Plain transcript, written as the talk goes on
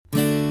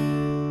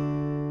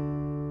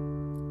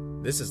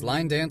This is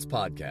Line Dance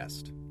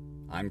Podcast.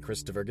 I'm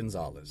Christopher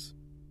Gonzalez.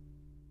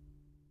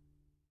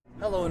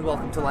 Hello and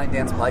welcome to Line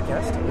Dance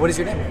Podcast. What is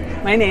your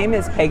name? My name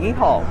is Peggy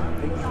Hall.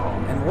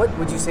 And what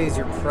would you say is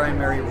your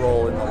primary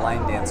role in the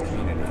line dance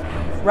community?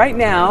 Right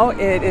now,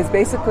 it is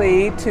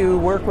basically to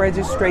work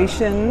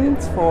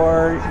registrations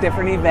for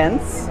different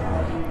events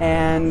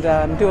and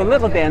do a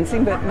little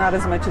dancing, but not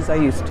as much as I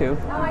used to.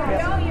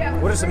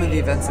 What are some of the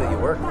events that you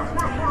work?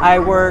 I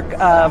work,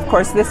 of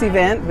course, this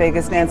event,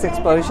 Vegas Dance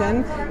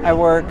Explosion. I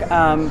work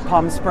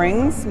Palm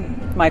Springs,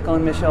 Michael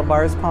and Michelle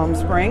Barr's Palm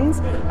Springs.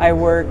 I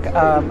work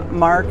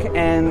Mark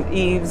and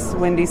Eve's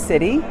Windy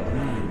City.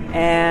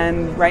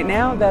 And right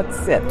now,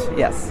 that's it,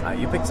 yes.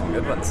 You picked some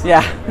good ones.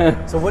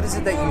 Yeah. So what is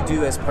it that you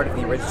do as part of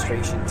the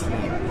registration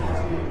team?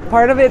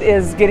 Part of it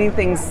is getting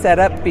things set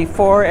up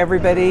before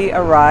everybody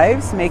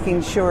arrives,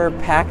 making sure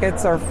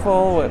packets are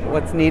full,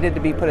 what's needed to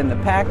be put in the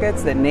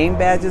packets, that name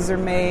badges are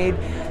made,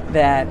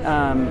 that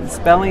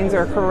spellings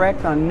are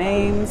correct on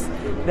names,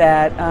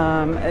 that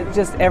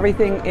just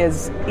everything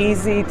is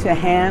easy to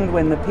hand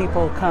when the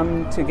people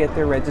come to get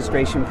their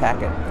registration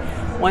packet.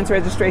 Once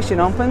registration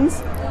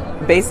opens,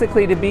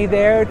 basically to be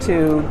there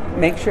to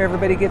make sure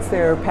everybody gets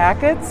their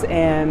packets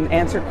and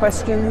answer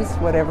questions,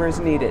 whatever is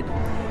needed.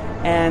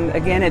 And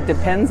again, it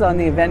depends on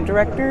the event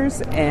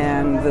directors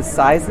and the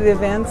size of the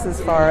events as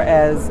far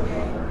as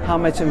how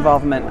much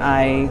involvement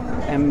I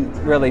am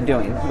really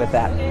doing with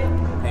that.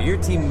 Now, your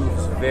team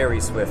moves very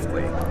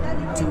swiftly.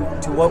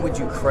 To what would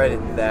you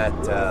credit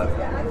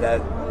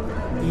that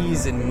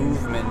ease in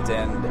movement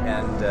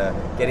and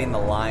getting the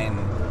line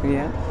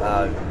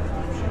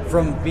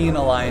from being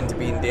a line to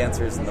being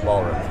dancers in the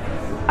ballroom?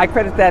 I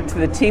credit that to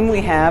the team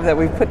we have that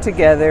we've put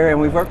together, and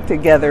we've worked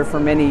together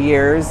for many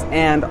years,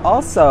 and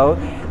also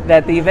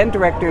that the event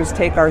directors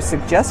take our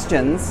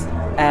suggestions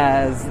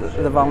as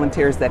the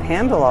volunteers that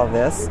handle all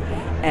this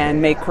and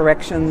make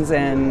corrections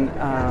and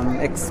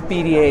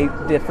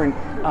expedite different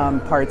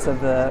parts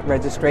of the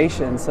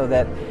registration so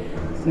that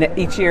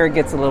each year it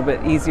gets a little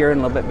bit easier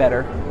and a little bit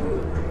better.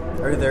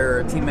 Are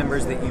there team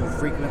members that you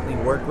frequently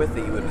work with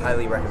that you would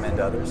highly recommend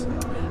to others?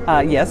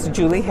 Yes,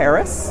 Julie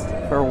Harris,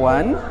 for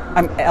one.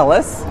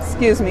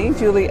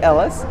 Julie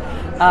Ellis.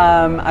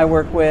 I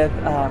work with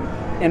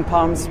in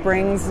Palm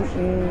Springs.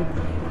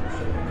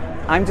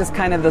 I'm just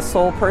kind of the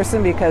sole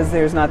person because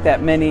there's not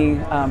that many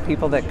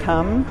people that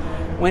come.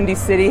 Windy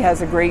City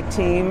has a great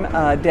team.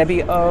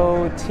 Debbie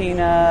O,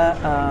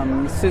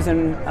 Tina,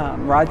 Susan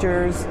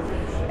Rogers.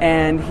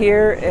 And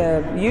here,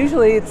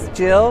 usually it's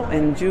Jill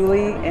and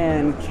Julie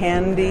and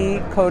Candy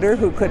Coder,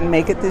 who couldn't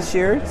make it this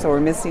year, so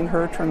we're missing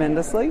her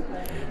tremendously.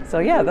 So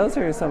yeah, those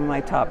are some of my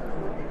top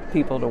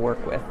people to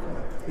work with.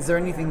 Is there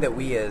anything that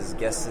we as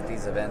guests at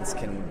these events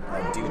can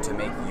do to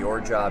make your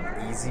job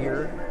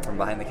easier from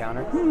behind the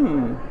counter?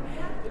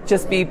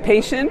 Just be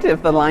patient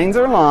if the lines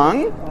are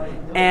long,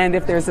 and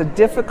if there's a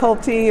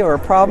difficulty or a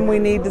problem we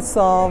need to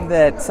solve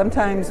that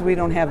sometimes we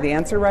don't have the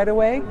answer right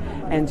away,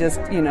 and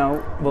just,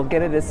 we'll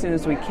get it as soon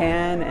as we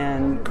can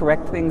and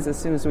correct things as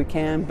soon as we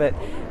can, but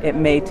it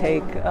may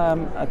take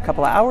a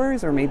couple of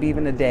hours or maybe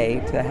even a day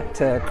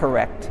to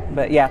correct.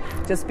 But yeah,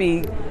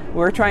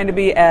 we're trying to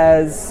be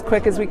as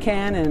quick as we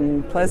can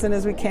and pleasant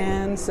as we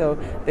can, so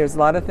there's a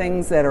lot of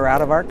things that are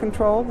out of our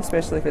control,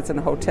 especially if it's in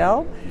a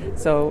hotel,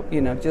 so,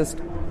 just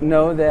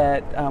know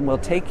that we'll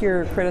take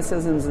your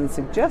criticisms and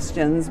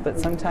suggestions, but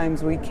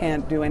sometimes we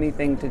can't do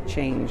anything to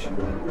change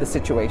the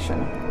situation.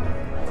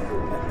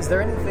 Is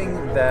there anything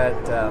that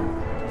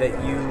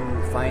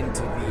you find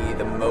to be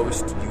the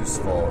most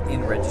useful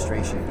in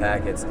registration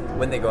packets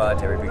when they go out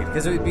to everybody?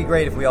 Because it would be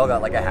great if we all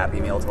got like a Happy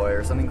Meal toy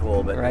or something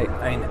cool, but right.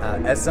 I mean,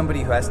 as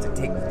somebody who has to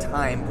take the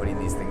time putting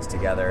these things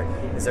together,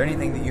 is there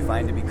anything that you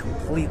find to be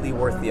completely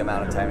worth the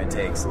amount of time it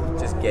takes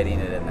just getting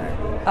it in there?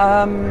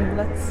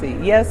 Let's see.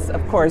 Yes,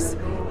 of course.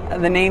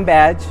 The name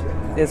badge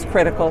is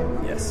critical.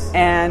 Yes.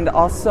 And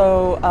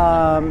also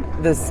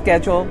the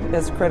schedule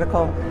is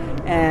critical.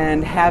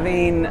 And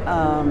having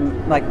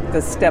like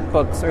the step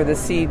books or the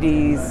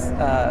CDs,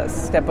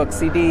 step book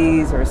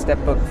CDs or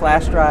step book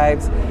flash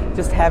drives,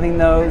 just having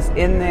those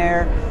in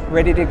there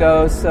ready to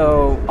go,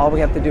 so all we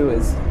have to do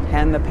is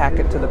hand the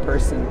packet to the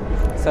person.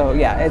 So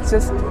yeah, it's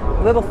just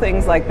little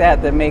things like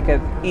that that make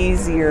it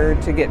easier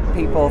to get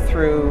people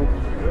through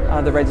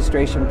the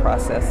registration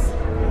process.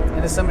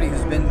 And as somebody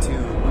who's been to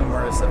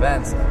numerous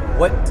events,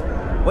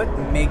 what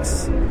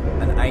makes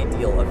an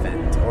ideal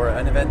event, or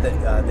an event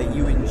that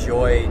you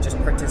enjoy just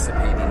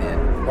participating in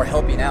or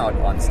helping out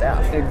on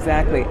staff?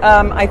 Exactly.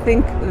 I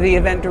think the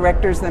event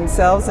directors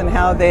themselves and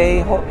how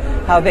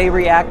they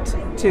react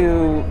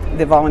to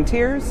the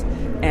volunteers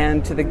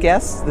and to the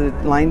guests, the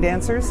line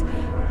dancers.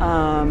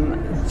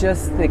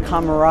 Just the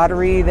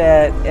camaraderie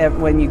that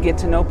when you get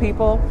to know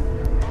people,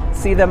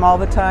 see them all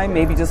the time,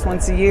 maybe just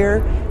once a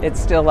year, it's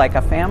still like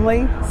a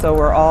family, so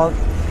we're all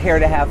here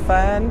to have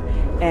fun,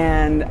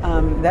 and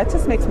that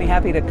just makes me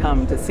happy to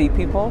come to see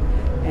people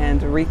and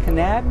to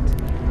reconnect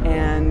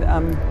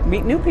and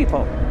meet new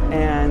people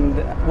and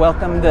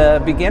welcome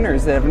the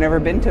beginners that have never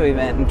been to an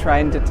event and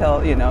trying to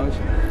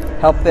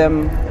help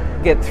them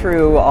get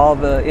through all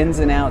the ins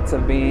and outs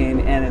of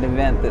being at an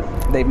event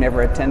that they've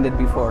never attended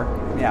before.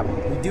 Yeah.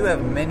 We do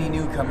have many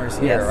newcomers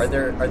here. Yes.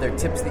 Are there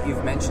tips that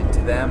you've mentioned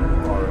to them?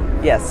 Or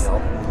Yes.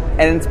 help?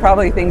 And it's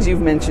probably things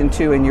you've mentioned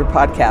too in your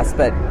podcast,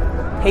 but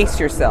pace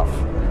yourself.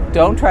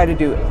 Don't try to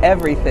do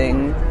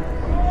everything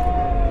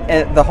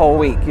the whole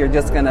week. You're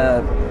just going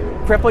to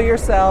cripple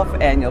yourself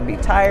and you'll be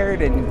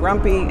tired and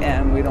grumpy,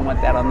 and we don't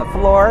want that on the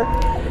floor.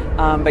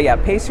 But yeah,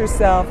 pace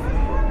yourself.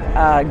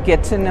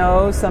 Get to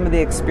know some of the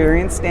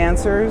experienced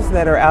dancers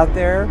that are out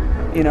there.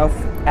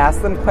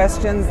 Ask them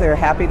questions. They're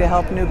happy to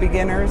help new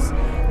beginners.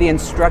 The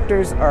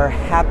instructors are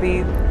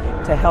happy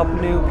to help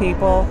new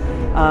people.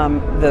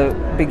 The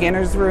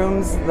beginners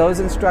rooms, those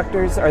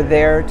instructors are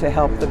there to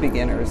help the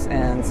beginners,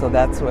 and so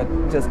that's what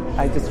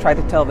I just try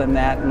to tell them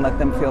that and let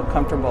them feel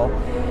comfortable,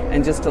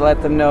 and just to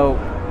let them know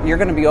you're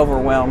going to be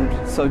overwhelmed,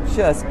 so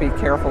just be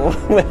careful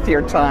with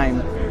your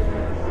time.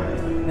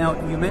 Now,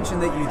 you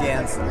mentioned that you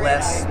dance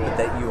less, but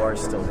that you are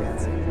still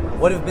dancing.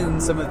 What have been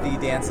some of the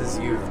dances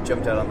you've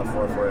jumped out on the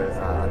floor for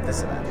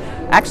this event?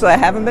 Actually, I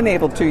haven't been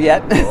able to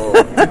yet. Oh,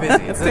 too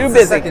busy. It's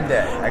the second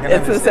day.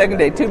 It's the second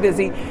day. Too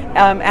busy.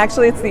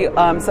 Actually, it's the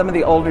some of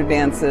the older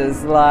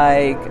dances,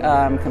 like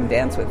Come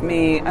Dance With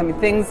Me. I mean,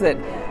 things that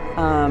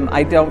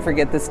I don't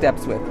forget the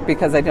steps with,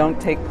 because I don't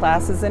take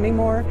classes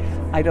anymore.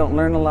 I don't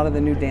learn a lot of the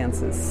new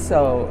dances.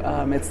 So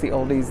it's the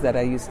oldies that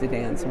I used to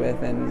dance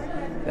with, and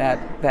that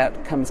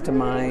comes to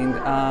mind.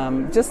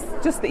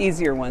 Just the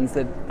easier ones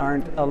that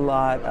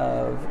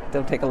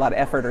don't take a lot of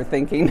effort or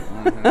thinking.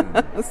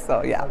 Mm-hmm.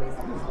 So yeah.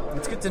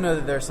 It's good to know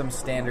that there's some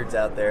standards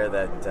out there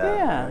that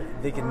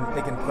they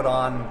can put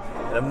on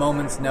at a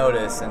moment's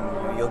notice,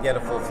 and you'll get a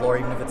full floor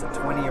even if it's a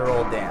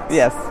 20-year-old dance.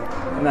 Yes,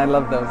 and I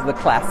love those, the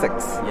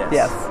classics.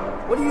 Yes.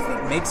 What do you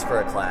think makes for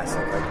a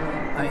classic?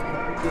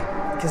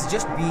 Because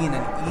just being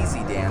an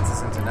easy dance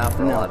isn't enough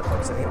for a lot of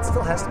folks. I think it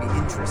still has to be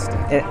interesting.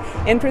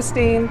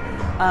 Interesting,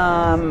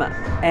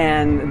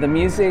 and the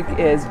music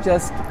is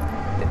just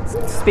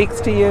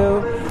speaks to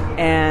you,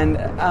 and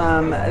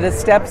the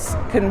steps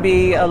can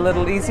be a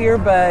little easier,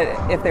 but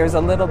if there's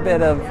a little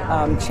bit of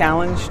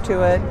challenge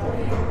to it,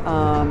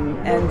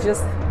 and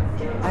just,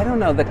 I don't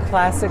know, the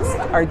classics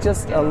are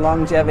just a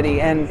longevity,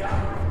 and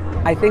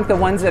I think the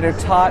ones that are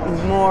taught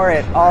more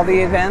at all the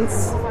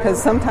events,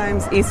 because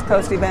sometimes East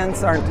Coast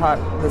events aren't taught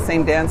the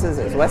same dances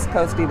as West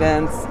Coast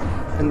events,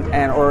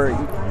 or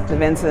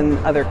events in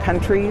other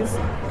countries,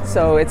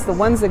 so it's the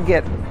ones that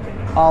get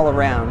all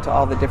around to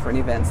all the different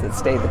events that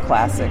stay the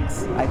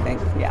classics, I think,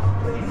 yeah.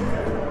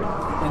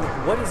 And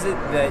what is it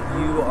that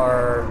you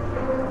are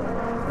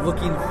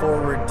looking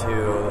forward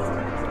to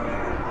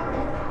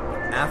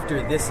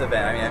after this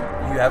event?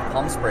 I mean, you have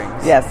Palm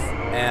Springs. Yes.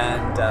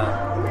 And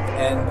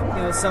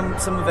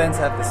some events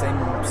have the same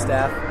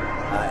staff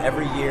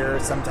every year.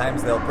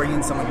 Sometimes they'll bring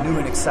in someone new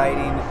and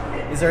exciting.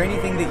 Is there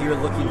anything that you're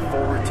looking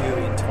forward to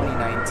in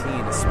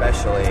 2019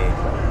 especially?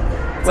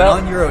 It's an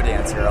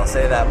on-Eurodance here, I'll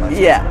say that much.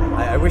 Yeah.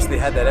 I wish they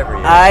had that every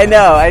year. I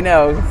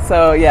know.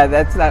 So, yeah,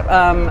 that's not...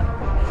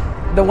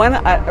 the one,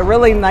 a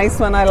really nice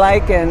one I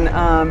like, and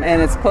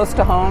it's close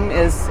to home,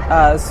 is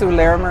Sue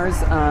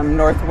Larimer's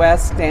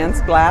Northwest Dance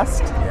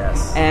Blast.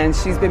 Yes. And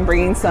she's been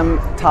bringing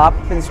some top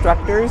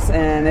instructors,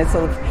 and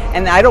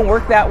and I don't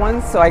work that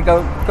one, so I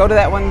go to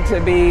that one to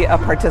be a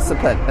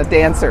participant, a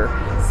dancer.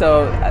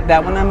 So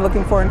that one I'm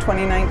looking for in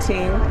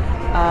 2019.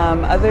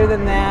 Other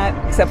than that,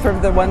 except for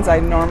the ones I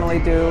normally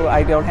do,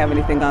 I don't have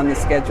anything on the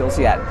schedules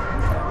yet.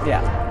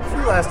 Yeah. A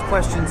few last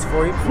questions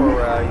for you before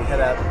you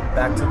head out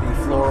back to the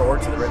floor or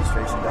to the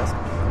registration desk.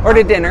 Or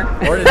to dinner.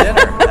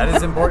 That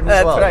is important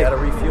as well. Right. You got to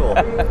refuel.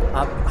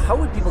 How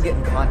would people get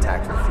in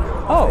contact with you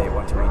if they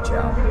want to reach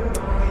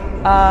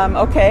out?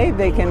 Okay,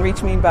 they can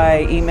reach me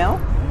by email,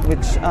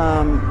 which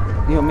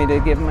you want me to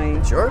give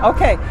my... Sure.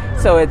 Okay,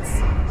 so it's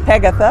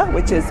Pegatha,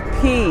 which is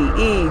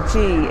PEGATHA_H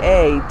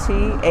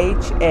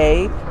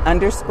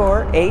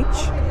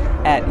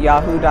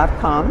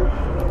 @yahoo.com.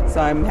 So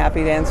I'm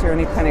happy to answer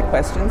any kind of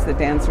questions the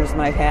dancers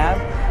might have.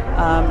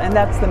 And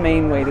that's the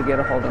main way to get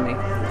a hold of me.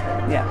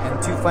 Yeah.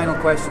 And two final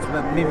questions,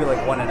 maybe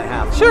like one and a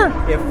half. Sure.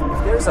 If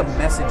there's a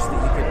message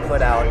that you could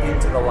put out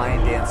into the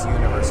line dance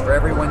universe for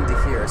everyone to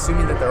hear,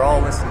 assuming that they're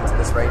all listening to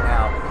this right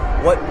now,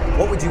 what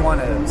would you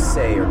want to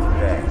say or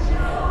convey?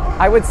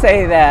 I would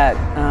say that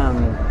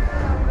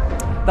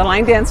the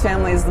line dance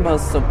family is the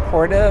most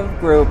supportive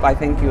group I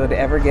think you would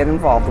ever get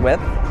involved with.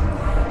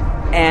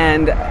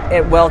 And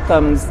it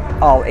welcomes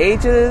all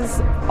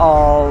ages,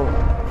 all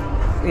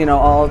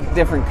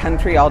different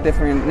country, all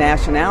different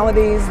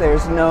nationalities.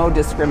 There's no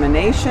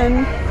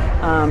discrimination.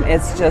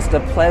 It's just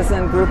a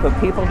pleasant group of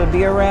people to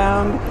be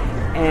around,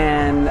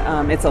 and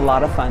it's a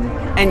lot of fun.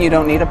 And you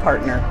don't need a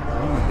partner.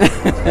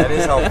 That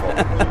is helpful.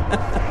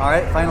 All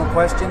right, final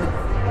question.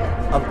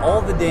 Of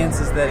all the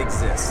dances that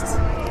exist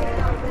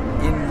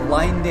in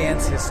line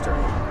dance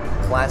history,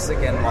 classic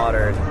and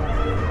modern,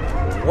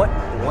 what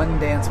one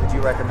dance would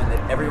you recommend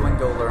that everyone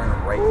go learn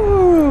right now?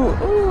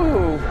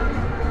 Ooh.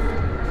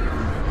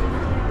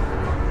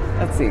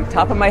 Let's see,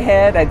 top of my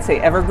head, I'd say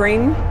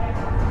Evergreen.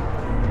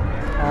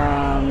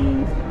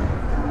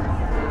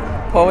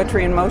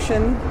 Poetry in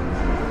Motion.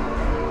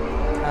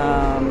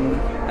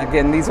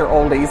 Again, these are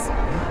oldies.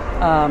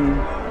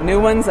 New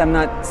ones I'm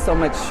not so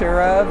much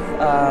sure of.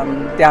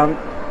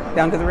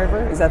 Down to the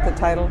River, is that the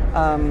title?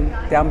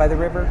 Down by the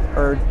River,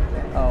 or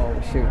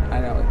shoot, I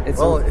know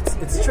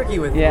it's tricky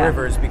with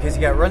rivers because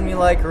you got Run Me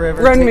Like a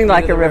River, Run Me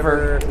Like a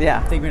River,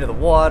 yeah, Take Me to the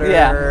Water,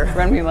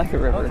 Run Me Like a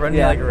River, Run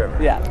Me Like a River,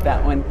 yeah,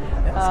 that one.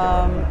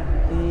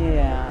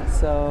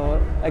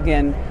 So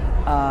again,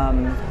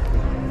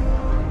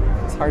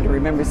 it's hard to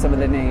remember some of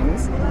the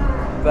names,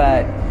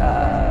 but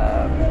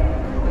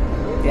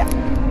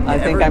I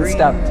think I'm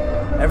stumped.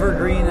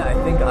 Evergreen, I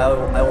think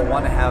I will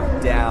want to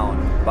have Down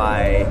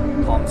by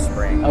Palm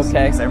Springs.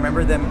 Okay. Because I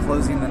remember them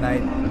closing the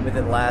night with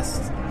it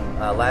last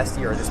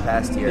year or this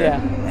past year. Yeah.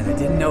 And I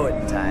didn't know it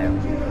in time.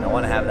 And I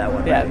want to have that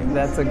one Yeah, ready.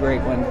 that's a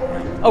great one.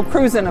 Oh,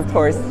 Cruisin', of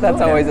course.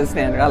 That's always a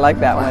standard. I like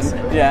that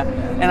Classic. one. Yeah.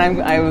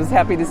 And I was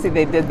happy to see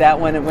they did that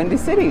one at Windy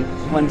City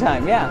one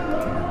time. Yeah.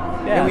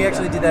 And we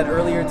actually did that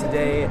earlier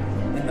today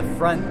in the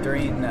front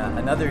during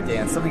another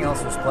dance. Something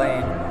else was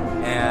playing,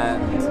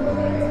 and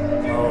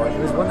it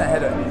was one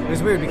that it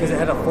was weird because it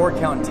had a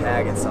 4-count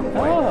tag at some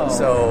point. Oh.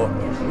 So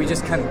we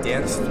just kind of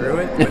danced through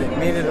it, but it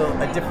made it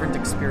a different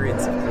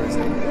experience of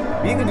cruising.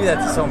 But you can do that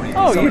to so many.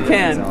 Oh, so you many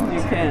can. different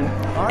songs. You can.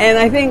 Right. And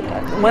I think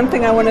last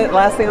thing I want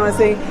to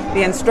say,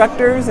 the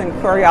instructors and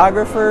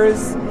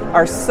choreographers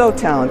are so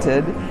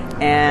talented,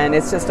 and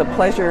it's just a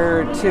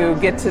pleasure to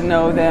get to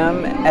know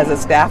them as a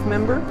staff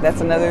member. That's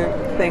another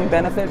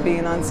benefit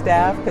being on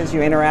staff, because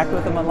you interact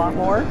with them a lot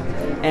more,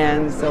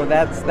 and so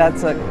that's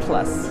a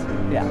plus.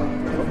 Yeah.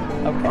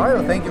 Okay. All right.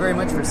 Well, thank you very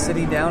much for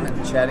sitting down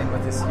and chatting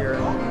with us here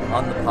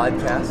on the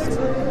podcast.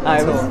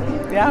 I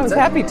was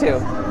happy to.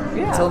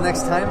 Yeah. Until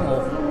next time,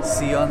 we'll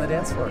see you on the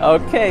dance floor.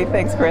 Okay.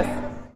 Thanks, Chris.